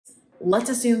let's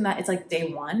assume that it's like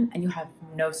day one and you have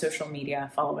no social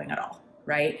media following at all,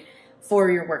 right?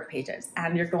 For your work pages.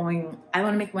 And you're going, I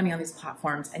want to make money on these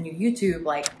platforms, and you YouTube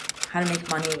like how to make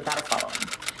money without a following.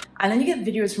 And then you get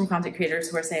videos from content creators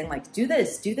who are saying like, do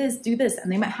this, do this, do this.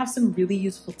 And they might have some really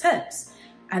useful tips.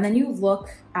 And then you look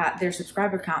at their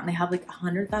subscriber count and they have like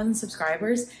 100,000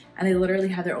 subscribers and they literally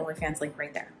have their OnlyFans link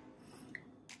right there.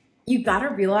 You gotta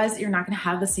realize that you're not gonna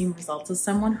have the same results as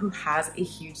someone who has a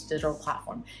huge digital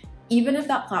platform. Even if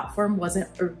that platform wasn't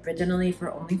originally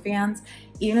for OnlyFans,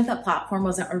 even if that platform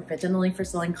wasn't originally for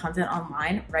selling content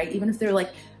online, right? Even if they're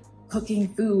like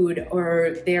cooking food,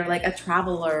 or they're like a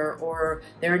traveler, or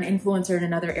they're an influencer in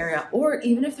another area, or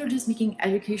even if they're just making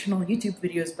educational YouTube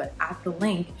videos, but at the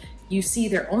link, you see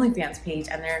their OnlyFans page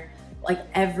and they're like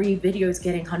every video is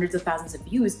getting hundreds of thousands of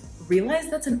views, realize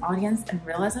that's an audience and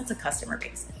realize that's a customer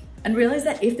base. And realize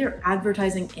that if they're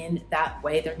advertising in that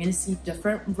way, they're gonna see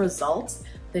different results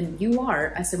than you are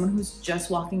as someone who's just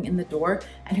walking in the door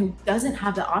and who doesn't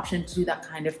have the option to do that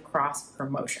kind of cross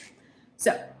promotion.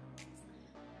 So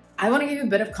I wanna give you a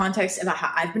bit of context about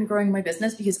how I've been growing my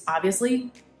business, because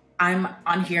obviously I'm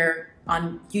on here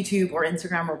on YouTube or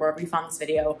Instagram or wherever you found this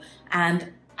video,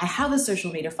 and I have a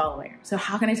social media following. So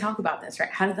how can I talk about this, right?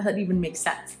 How did that even make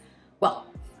sense? Well,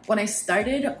 when I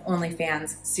started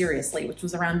OnlyFans seriously, which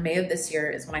was around May of this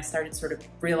year, is when I started sort of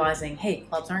realizing, hey,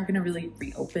 clubs aren't gonna really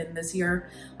reopen this year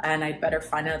and I'd better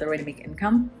find another way to make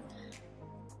income.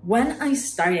 When I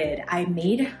started, I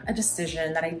made a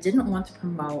decision that I didn't want to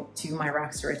promote to my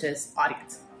Rags to Riches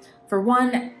audience. For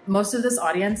one, most of this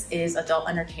audience is adult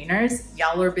entertainers.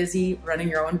 Y'all are busy running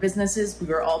your own businesses. We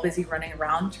were all busy running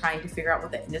around trying to figure out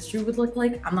what the industry would look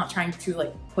like. I'm not trying to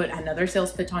like put another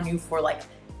sales pitch on you for like,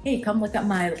 hey, come look at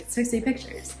my 6-day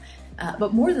pictures.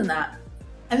 But more than that,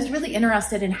 I was really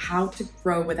interested in how to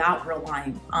grow without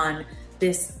relying on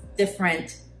this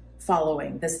different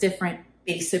following, this different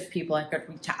base of people I could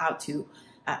reach out to,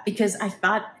 because I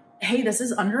thought, hey, this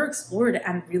is underexplored,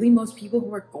 and really most people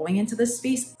who are going into this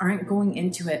space aren't going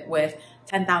into it with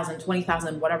 10,000,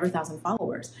 20,000, whatever thousand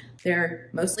followers. They're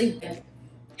mostly,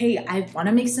 hey, I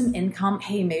wanna make some income.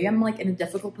 Hey, maybe I'm like in a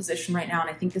difficult position right now and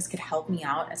I think this could help me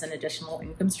out as an additional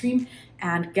income stream.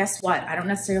 And guess what? I don't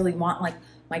necessarily want like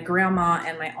my grandma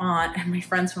and my aunt and my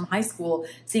friends from high school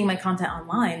seeing my content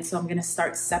online. So I'm gonna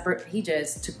start separate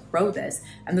pages to grow this.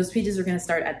 And those pages are gonna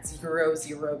start at 0,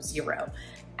 0, 0.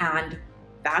 And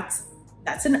that's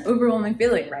an overwhelming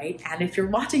feeling, right? And if you're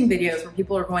watching videos where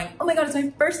people are going, oh my God, it's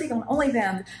my first week on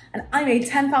OnlyFans and I made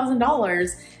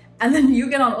 $10,000, and then you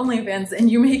get on OnlyFans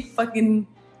and you make fucking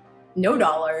no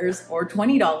dollars or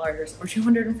 $20 or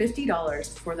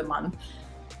 $250 for the month,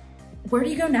 where do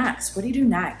you go next? What do you do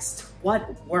next?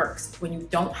 What works when you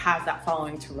don't have that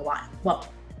following to rely on? Well,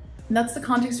 that's the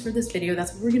context for this video.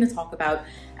 That's what we're gonna talk about.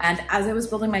 And as I was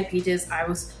building my pages,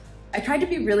 I tried to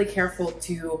be really careful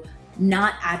to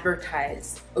not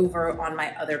advertise over on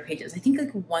my other pages. I think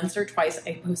like once or twice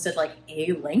I posted like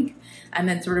a link and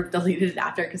then sort of deleted it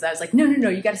after, because I was like, no,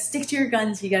 you gotta stick to your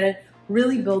guns. You gotta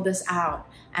really build this out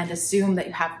and assume that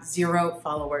you have 0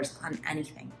 followers on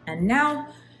anything. And now,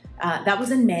 that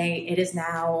was in May. It is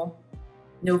now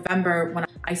November, when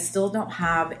I still don't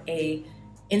have a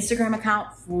Instagram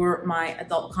account for my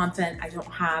adult content. I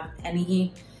don't have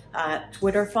any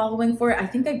Twitter following for it. I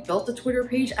think I built a Twitter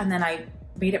page and then I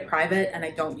made it private and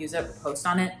I don't use it or post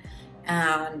on it.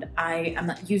 And I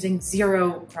am using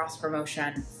 0 cross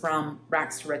promotion from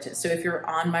Rags to Riches. So if you're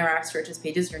on my Rags to Riches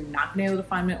pages, you're not gonna be able to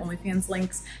find my OnlyFans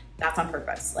links. That's on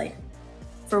purpose. Like,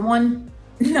 for one,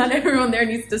 not everyone there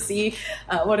needs to see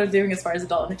what I'm doing as far as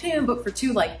adult entertainment, but for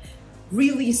two, like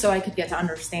really so I could get to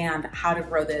understand how to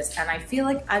grow this. And I feel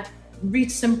like I've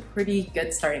reached some pretty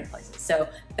good starting places. So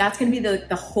that's gonna be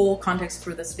the whole context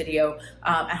for this video.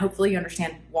 And hopefully you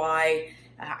understand why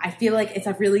I feel like it's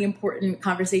a really important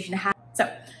conversation to have.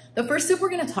 So the first step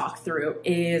we're gonna talk through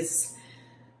is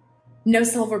no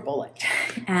silver bullet.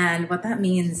 And what that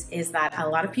means is that a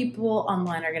lot of people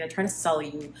online are gonna try to sell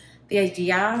you the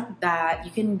idea that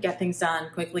you can get things done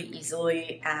quickly,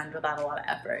 easily, and without a lot of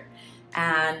effort.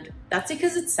 And that's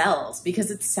because it sells,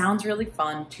 because it sounds really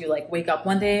fun to like wake up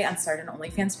one day and start an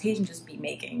OnlyFans page and just be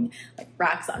making like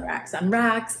racks on racks on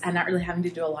racks and not really having to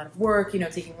do a lot of work, you know,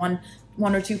 taking one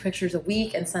or two pictures a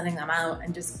week and sending them out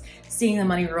and just seeing the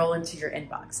money roll into your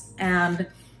inbox. And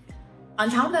on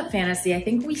top of that fantasy, I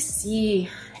think we see,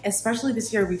 especially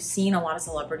this year, we've seen a lot of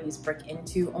celebrities break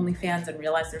into OnlyFans and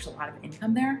realize there's a lot of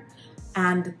income there.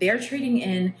 And they're trading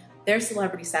in their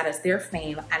celebrity status, their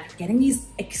fame, and getting these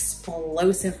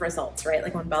explosive results, right?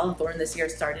 Like when Bella Thorne this year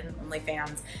started in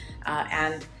OnlyFans,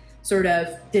 and sort of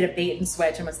did a bait and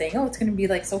switch and was saying, oh, it's going to be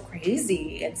like so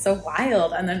crazy and so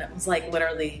wild. And then it was like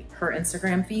literally her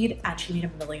Instagram feed and she made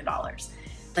 $1 million.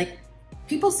 Like,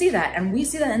 people see that and we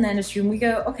see that in the industry and we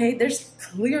go, okay, there's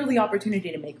clearly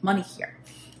opportunity to make money here.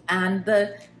 And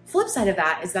the flip side of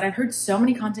that is that I've heard so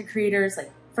many content creators,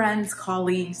 like friends,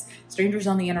 colleagues, strangers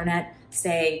on the internet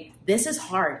say, this is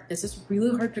hard. This is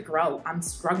really hard to grow. I'm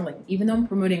struggling. Even though I'm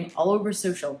promoting all over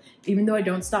social, even though I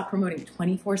don't stop promoting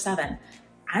 24/7,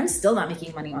 I'm still not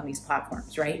making money on these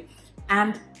platforms, right?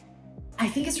 And I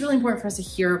think it's really important for us to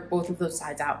hear both of those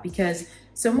sides out, because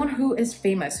someone who is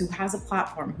famous, who has a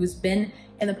platform, who's been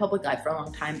in the public life for a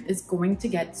long time is going to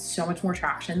get so much more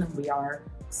traction than we are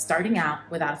starting out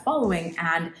without a following.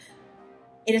 And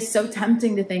it is so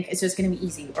tempting to think it's just going to be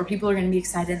easy, or people are going to be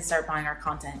excited and start buying our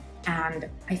content. And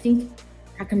I think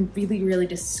that can really, really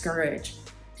discourage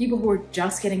people who are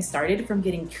just getting started from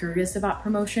getting curious about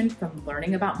promotion, from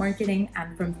learning about marketing,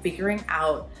 and from figuring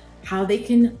out how they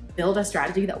can build a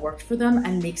strategy that works for them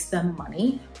and makes them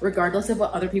money, regardless of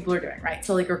what other people are doing, right?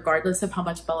 So like, regardless of how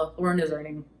much Bella Thorne is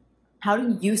earning, how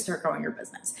do you start growing your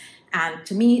business? And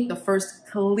to me, the first,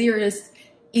 clearest,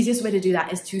 easiest way to do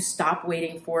that is to stop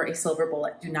waiting for a silver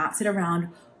bullet. Do not sit around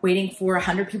waiting for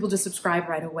 100 people to subscribe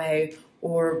right away,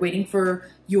 or waiting for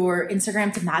your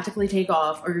Instagram to magically take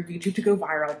off or your YouTube to go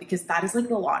viral, because that is like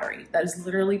the lottery. That is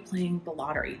literally playing the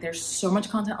lottery. There's so much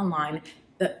content online.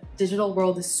 The digital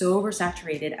world is so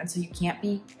oversaturated, and so you can't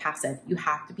be passive. You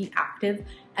have to be active,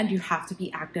 and you have to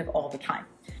be active all the time.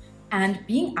 And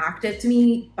being active, to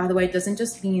me, by the way, doesn't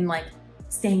just mean like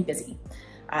staying busy.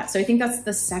 So I think that's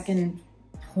the second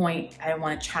point I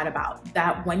want to chat about,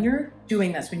 that when you're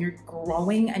doing this, when you're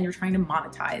growing and you're trying to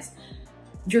monetize,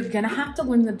 you're gonna have to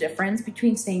learn the difference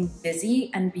between staying busy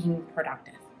and being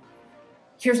productive.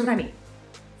 Here's what I mean.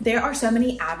 There are so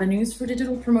many avenues for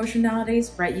digital promotion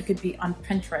nowadays, right? You could be on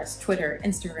Pinterest, Twitter,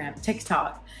 Instagram,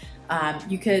 TikTok.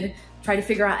 You could try to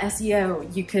figure out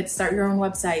SEO. You could start your own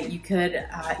website. You could,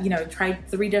 try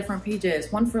 3 different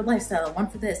pages, one for lifestyle, one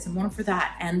for this, and one for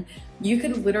that. And you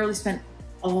could literally spend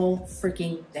all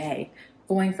freaking day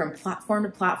going from platform to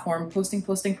platform, posting,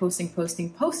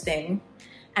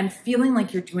 and feeling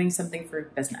like you're doing something for your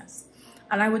business.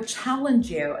 And I would challenge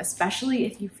you, especially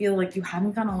if you feel like you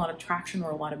haven't gotten a lot of traction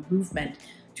or a lot of movement,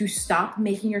 to stop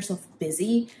making yourself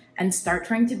busy and start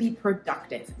trying to be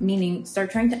productive, meaning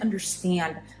start trying to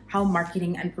understand how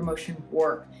marketing and promotion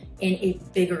work in a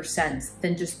bigger sense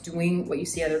than just doing what you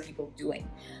see other people doing.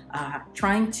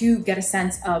 Trying to get a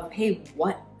sense of, hey,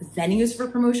 what venues for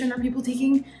promotion are people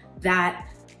taking that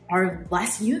are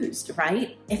less used,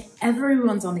 right? If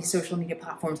everyone's on these social media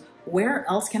platforms, where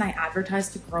else can I advertise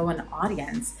to grow an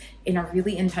audience in a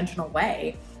really intentional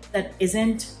way that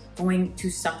isn't going to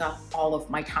suck up all of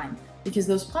my time? Because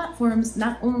those platforms,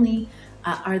 not only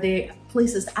are they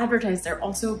places to advertise, they're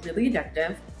also really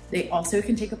addictive. They also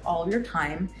can take up all of your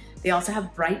time. They also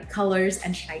have bright colors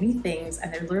and shiny things,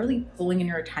 and they're literally pulling in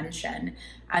your attention.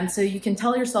 And so you can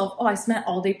tell yourself, oh, I spent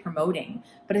all day promoting.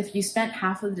 But if you spent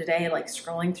half of the day like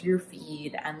scrolling through your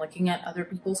feed and looking at other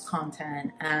people's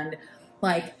content and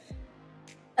like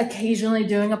occasionally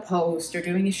doing a post or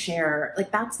doing a share,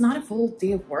 like that's not a full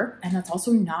day of work. And that's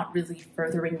also not really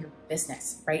furthering your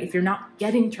business, right? If you're not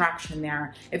getting traction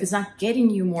there, if it's not getting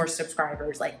you more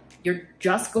subscribers, like you're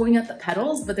just going at the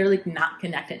pedals, but they're like not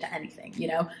connected to anything, you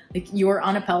know? Like you're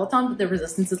on a Peloton, but the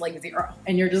resistance is like 0,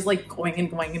 and you're just like going and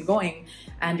going and going,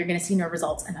 and you're gonna see no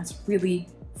results. And that's really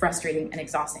frustrating and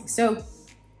exhausting. So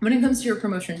when it comes to your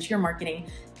promotion, to your marketing,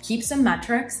 keep some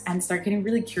metrics and start getting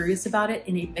really curious about it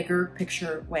in a bigger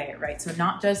picture way, right? So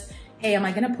not just, hey, am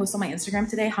I gonna post on my Instagram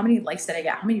today? How many likes did I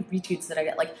get? How many retweets did I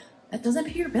get? Like, that doesn't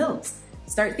pay your bills.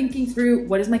 Start thinking through,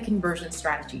 what is my conversion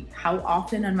strategy? How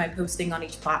often am I posting on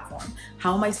each platform?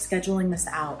 How am I scheduling this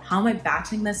out? How am I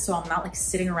batching this so I'm not like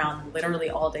sitting around literally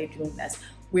all day doing this?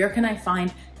 Where can I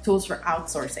find tools for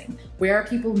outsourcing? Where are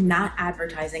people not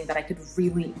advertising that I could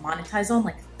really monetize on?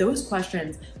 Like, those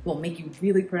questions will make you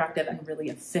really productive and really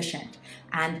efficient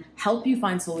and help you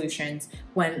find solutions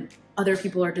when other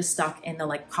people are just stuck in the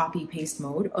like copy paste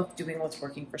mode of doing what's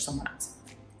working for someone else.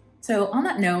 So on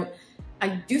that note, I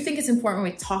do think it's important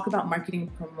when we talk about marketing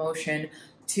and promotion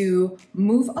to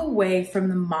move away from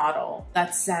the model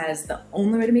that says the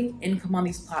only way to make income on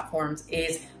these platforms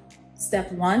is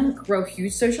step 1, grow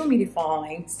huge social media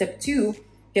following. Step 2,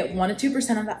 get 1 to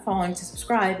 2% of that following to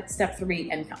subscribe. Step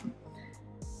 3, income.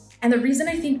 And the reason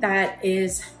I think that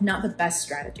is not the best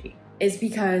strategy is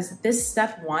because this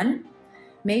step 1,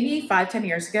 maybe 5-10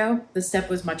 years ago, the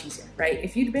step was much easier, right?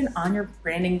 If you'd been on your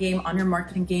branding game, on your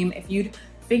marketing game, if you'd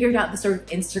figured out the sort of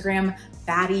Instagram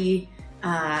baddie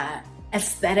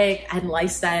aesthetic and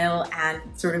lifestyle and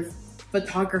sort of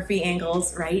photography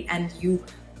angles, right? And you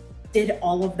did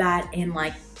all of that in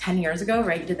like 10 years ago,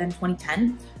 right? You did that in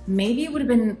 2010. Maybe it would have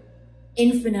been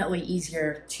infinitely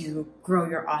easier to grow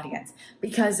your audience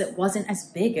because it wasn't as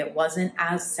big, it wasn't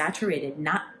as saturated.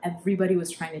 Not everybody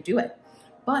was trying to do it.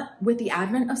 But with the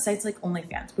advent of sites like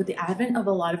OnlyFans, with the advent of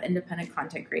a lot of independent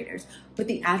content creators, with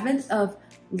the advent of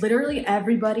literally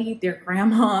everybody, their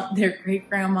grandma, their great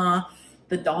grandma,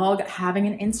 the dog having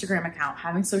an Instagram account,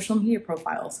 having social media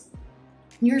profiles,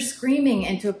 you're screaming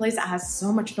into a place that has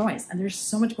so much noise and there's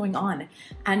so much going on.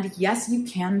 And yes, you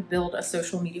can build a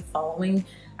social media following.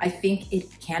 I think it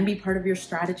can be part of your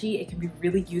strategy. It can be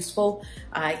really useful.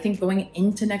 I think going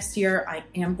into next year, I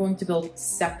am going to build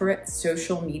separate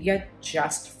social media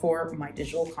just for my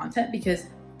digital content because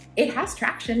it has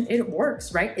traction, it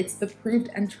works, right? It's the proved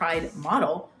and tried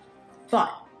model.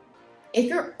 But if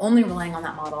you're only relying on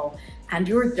that model and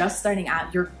you're just starting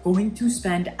out, you're going to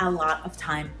spend a lot of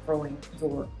time growing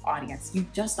your audience. You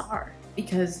just are,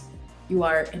 because you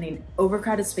are in an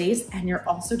overcrowded space and you're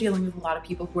also dealing with a lot of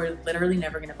people who are literally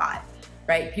never gonna buy,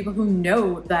 right? People who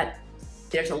know that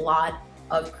there's a lot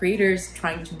of creators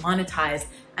trying to monetize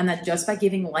and that just by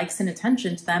giving likes and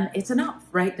attention to them, it's enough,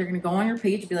 right? They're gonna go on your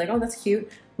page and be like, oh, that's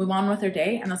cute, move on with their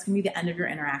day, and that's gonna be the end of your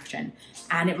interaction.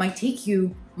 And it might take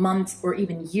you months or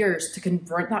even years to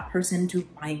convert that person to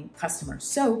buying customers.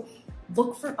 So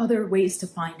look for other ways to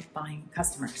find buying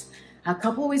customers. A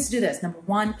couple of ways to do this. Number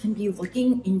one can be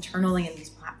looking internally in these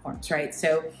platforms, right?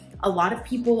 So a lot of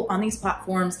people on these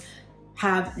platforms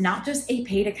have not just a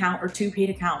paid account or 2 paid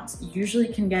accounts. You usually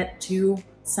can get to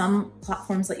some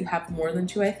platforms that you have more than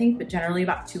 2, I think, but generally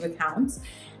about 2 accounts.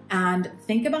 And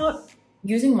think about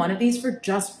using one of these for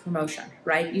just promotion,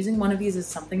 right? Using one of these as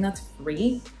something that's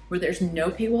free, where there's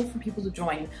no paywall for people to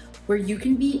join, where you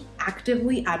can be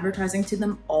actively advertising to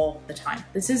them all the time.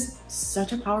 This is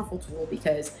such a powerful tool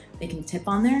because they can tip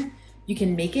on there. You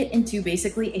can make it into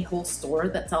basically a whole store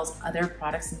that sells other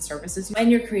products and services. When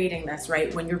you're creating this,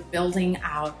 right? When you're building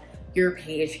out your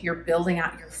page, you're building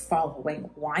out your following,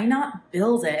 why not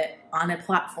build it on a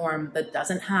platform that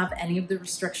doesn't have any of the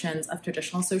restrictions of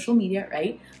traditional social media,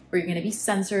 right? Where you're gonna be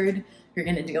censored, you're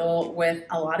gonna deal with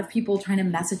a lot of people trying to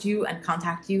message you and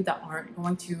contact you that aren't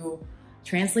going to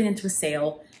translate into a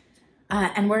sale,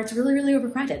 and where it's really, really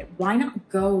overcrowded. Why not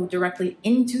go directly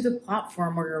into the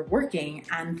platform where you're working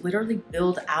and literally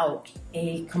build out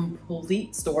a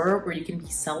complete store where you can be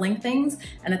selling things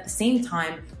and at the same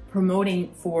time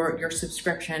promoting for your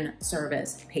subscription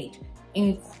service page.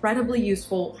 Incredibly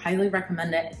useful, highly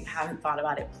recommend it. If you haven't thought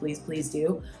about it, please, please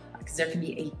do, because there can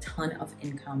be a ton of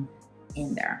income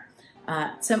in there.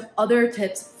 Some other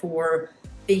tips for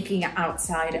thinking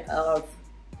outside of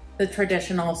the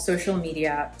traditional social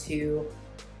media to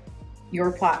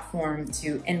your platform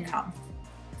to income.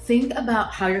 Think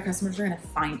about how your customers are gonna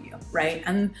find you, right?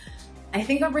 And I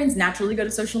think our brains naturally go to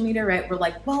social media, right? We're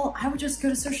like, well, I would just go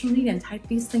to social media and type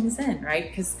these things in, right?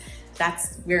 Because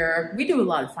that's where we do a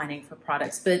lot of finding for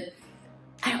products. But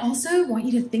I also want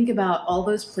you to think about all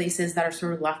those places that are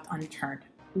sort of left unturned.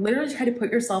 Literally try to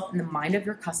put yourself in the mind of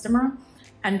your customer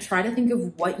and try to think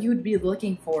of what you would be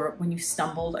looking for when you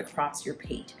stumbled across your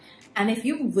page. And if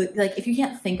you if you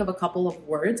can't think of a couple of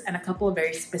words and a couple of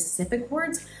very specific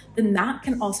words, then that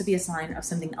can also be a sign of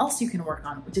something else you can work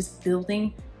on, which is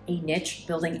building a niche,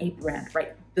 building a brand,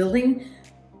 right? Building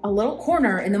a little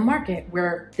corner in the market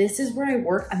where this is where I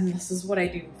work and this is what I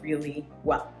do really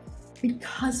well.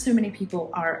 Because so many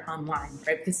people are online,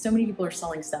 right? Because so many people are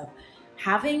selling stuff,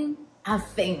 having a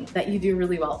thing that you do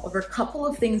really well, or a couple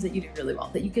of things that you do really well,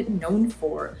 that you get known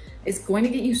for, is going to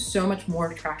get you so much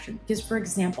more traction. Because for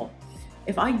example,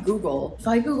 if I Google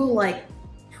like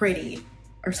pretty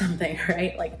or something,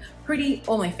 right? Like pretty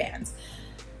OnlyFans,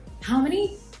 how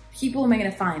many people am I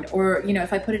gonna find? Or, you know,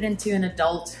 if I put it into an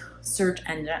adult search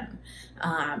engine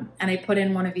and I put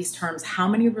in one of these terms, how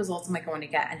many results am I going to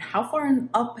get? And how far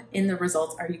up in the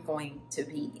results are you going to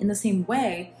be? In the same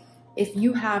way, if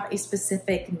you have a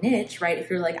specific niche, right? If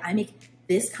you're like, I make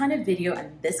this kind of video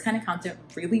and this kind of content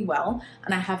really well,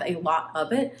 and I have a lot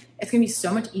of it, it's gonna be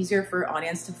so much easier for your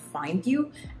audience to find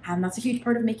you. And that's a huge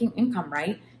part of making income,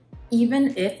 right?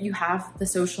 Even if you have the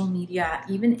social media,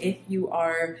 even if you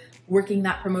are working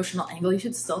that promotional angle, you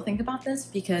should still think about this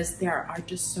because there are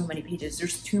just so many pages.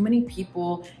 There's too many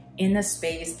people in the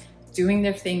space doing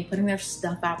their thing, putting their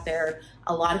stuff out there.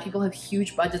 A lot of people have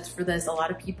huge budgets for this. A lot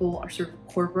of people are sort of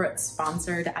corporate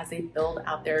sponsored as they build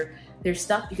out their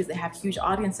stuff because they have huge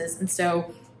audiences. And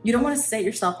so you don't want to set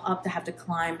yourself up to have to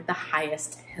climb the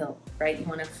highest hill, right? You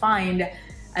want to find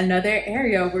another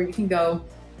area where you can go,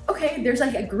 okay, there's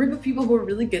like a group of people who are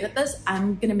really good at this.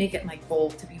 I'm gonna make it my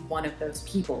goal to be one of those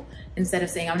people, instead of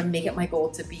saying I'm gonna make it my goal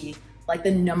to be like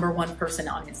the #1 person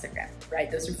on Instagram, right?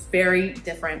 Those are very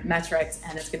different metrics,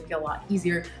 and it's gonna be a lot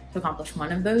easier to accomplish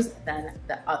one of those than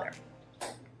the other.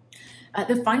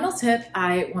 The final tip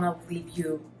I wanna leave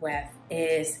you with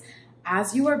is,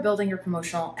 as you are building your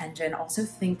promotional engine, also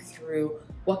think through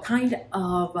what kind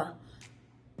of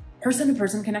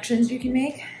person-to-person connections you can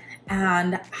make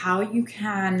and how you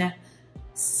can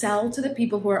sell to the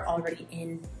people who are already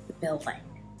in the building.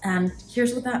 And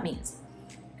here's what that means.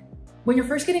 When you're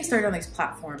first getting started on these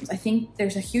platforms, I think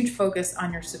there's a huge focus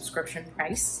on your subscription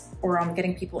price or on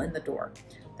getting people in the door.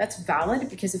 That's valid,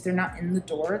 because if they're not in the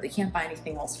door, they can't buy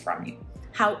anything else from you.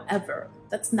 However,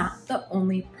 that's not the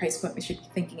only price point we should be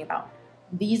thinking about.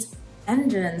 These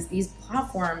engines, these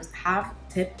platforms have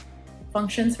tip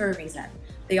functions for a reason.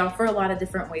 They offer a lot of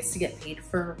different ways to get paid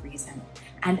for a reason.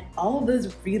 And all of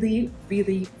those really,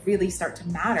 really, really start to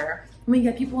matter when we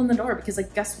get people in the door, because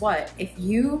like, guess what? If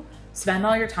you spend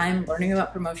all your time learning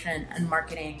about promotion and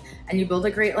marketing, and you build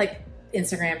a great like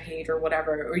Instagram page or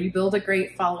whatever, or you build a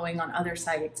great following on other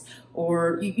sites,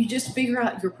 or you just figure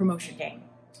out your promotion game,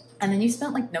 and then you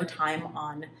spent like no time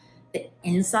on the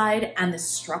inside and the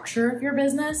structure of your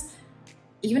business,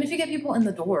 even if you get people in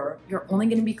the door, you're only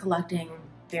gonna be collecting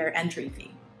their entry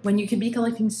fee, when you can be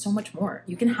collecting so much more.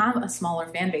 You can have a smaller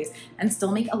fan base and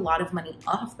still make a lot of money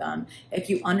off them if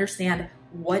you understand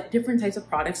what different types of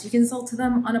products you can sell to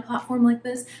them on a platform like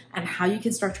this, and how you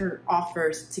can structure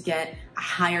offers to get a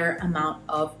higher amount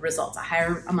of results, a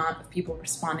higher amount of people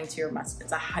responding to your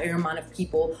messages, a higher amount of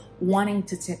people wanting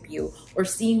to tip you or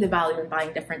seeing the value in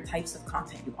buying different types of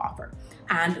content you offer.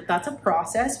 And that's a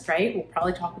process, right? We'll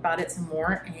probably talk about it some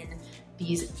more in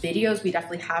these videos. We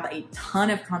definitely have a ton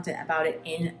of content about it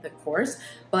in the course,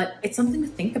 but it's something to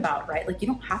think about, right? Like, you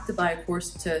don't have to buy a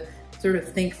course to sort of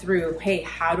think through, hey,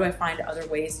 how do I find other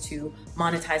ways to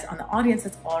monetize on the audience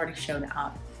that's already shown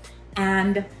up?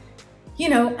 And, you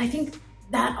know, I think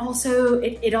that also,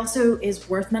 it also is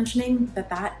worth mentioning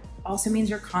that also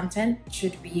means your content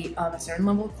should be of a certain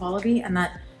level of quality, and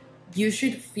that you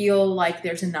should feel like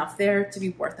there's enough there to be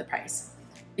worth the price.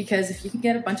 Because if you can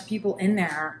get a bunch of people in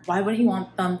there, why would he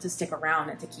want them to stick around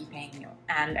and to keep paying you?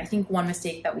 And I think one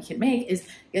mistake that we can make is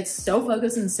get so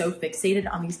focused and so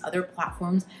fixated on these other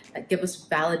platforms that give us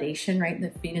validation, right?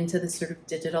 That feed into this sort of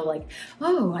digital, like,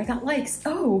 oh, I got likes,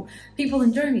 oh, people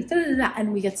enjoy me, da, da, da.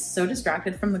 And we get so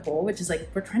distracted from the goal, which is like,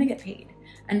 we're trying to get paid.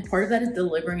 And part of that is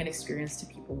delivering an experience to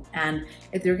people. And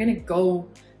if they're gonna go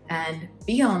and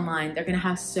be online, they're gonna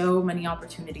have so many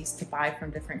opportunities to buy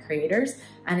from different creators.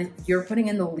 And if you're putting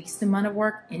in the least amount of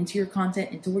work into your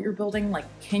content, into what you're building, like,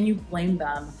 can you blame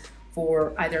them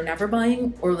for either never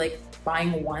buying or like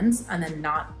buying once and then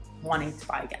not wanting to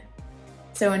buy again?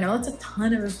 So I know it's a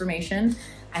ton of information.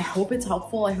 I hope it's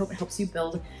helpful. I hope it helps you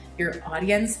build your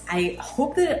audience. I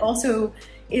hope that it also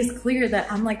is clear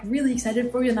that I'm like really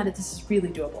excited for you and that this is really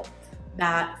doable.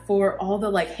 That for all the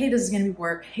like, hey, this is gonna be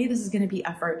work, hey, this is gonna be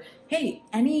effort, hey,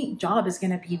 any job is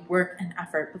gonna be work and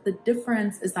effort. But the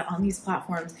difference is that on these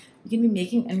platforms, you can be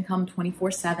making income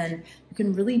 24/7. You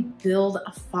can really build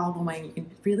a following, you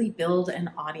can really build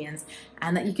an audience,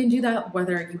 and that you can do that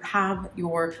whether you have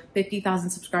your 50,000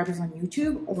 subscribers on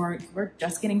YouTube or you're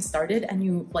just getting started and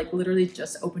you like literally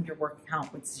just opened your work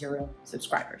account with 0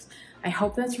 subscribers. I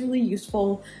hope that's really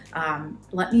useful.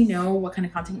 Let me know what kind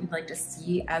of content you'd like to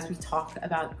see as we talk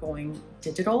about going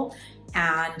digital.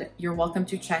 And you're welcome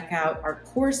to check out our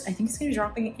course. I think it's gonna be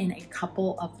dropping in a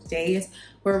couple of days,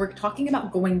 where we're talking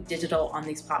about going digital on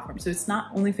these platforms. So it's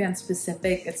not OnlyFans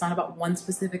specific. It's not about one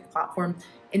specific platform.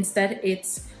 Instead,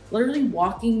 it's literally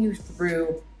walking you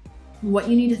through what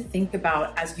you need to think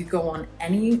about as you go on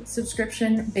any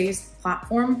subscription-based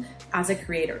platform as a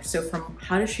creator. So from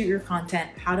how to shoot your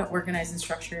content, how to organize and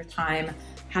structure your time,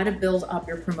 how to build up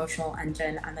your promotional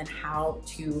engine, and then how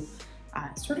to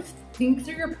sort of think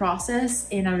through your process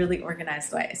in a really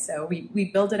organized way. So we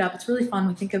build it up. It's really fun.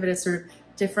 We think of it as sort of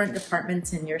different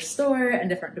departments in your store and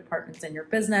different departments in your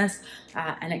business.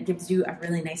 And it gives you a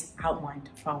really nice outline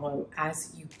to follow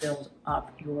as you build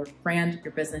up your brand,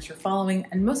 your business, your following,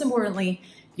 and most importantly,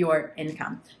 your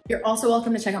income. You're also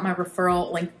welcome to check out my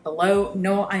referral link below.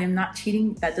 No, I am not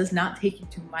cheating. That does not take you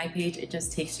to my page. It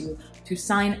just takes you to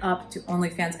sign up to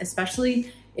OnlyFans,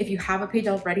 especially if you have a page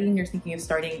already and you're thinking of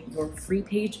starting your free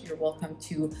page. You're welcome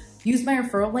to use my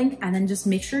referral link and then just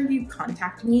make sure you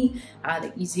contact me.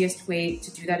 The easiest way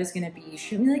to do that is gonna be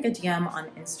shoot me like a DM on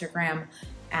Instagram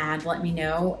and let me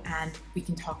know, and we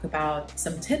can talk about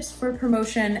some tips for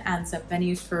promotion and some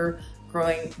venues for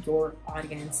growing your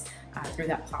audience through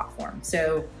that platform.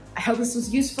 So I hope this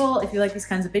was useful. If you like these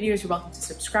kinds of videos, you're welcome to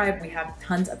subscribe. We have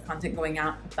tons of content going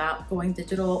out about going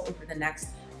digital over the next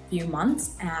few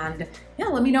months. And yeah,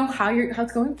 let me know how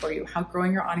it's going for you, how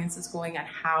growing your audience is going, and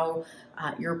how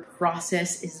your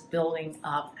process is building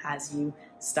up as you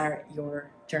start your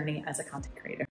journey as a content creator.